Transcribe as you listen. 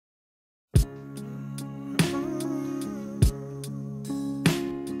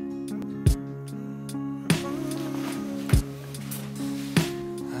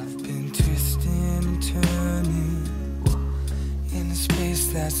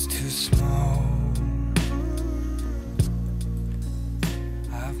cigarettes to smoke.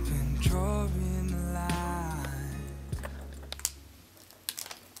 I've been drawing a line.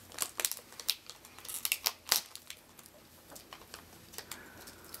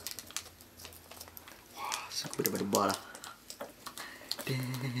 Wah, suku dah berdebar lah.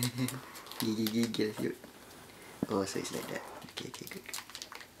 Gigil siut. Oh, so it's like that. Okay, good.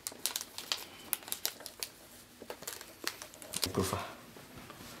 Proof lah.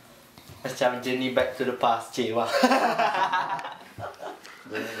 Macam journey back to the past, cik wah.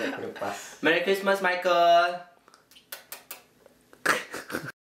 Journey back to the past. Merry Christmas, Michael.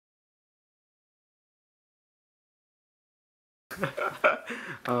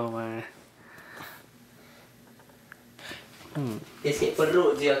 Oh my. Sikit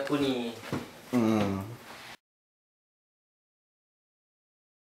perut je aku ni.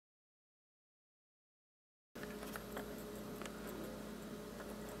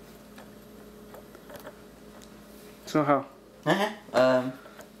 So how?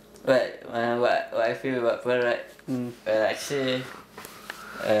 What I feel about Polaroid? Actually,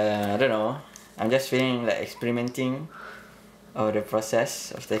 I don't know. I'm just feeling like experimenting of the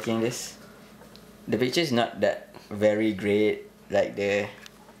process of taking this. The picture is not that very great, like the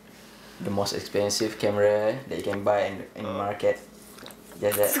most expensive camera that you can buy in the market.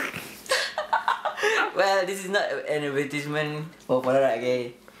 Just that. Well, this is not an advertisement for Polaroid,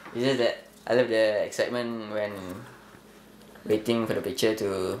 okay? It's just that I love the excitement when waiting for the picture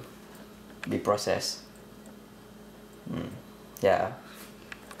to be processed. Yeah.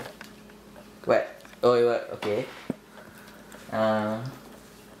 What? Oh, what? Okay.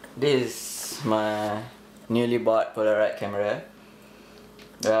 This is my newly bought Polaroid camera.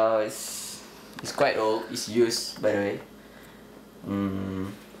 Well, it's quite old. It's used, by the way.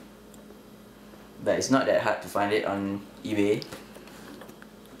 But it's not that hard to find it on eBay.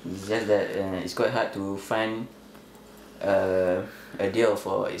 It's just that it's quite hard to find a deal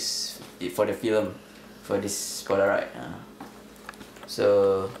for the film for this Polaroid.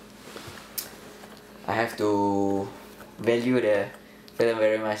 So I have to value the film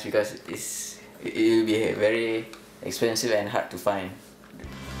very much because it will be very expensive and hard to find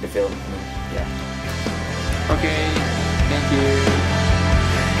the film. Yeah. Okay, thank you.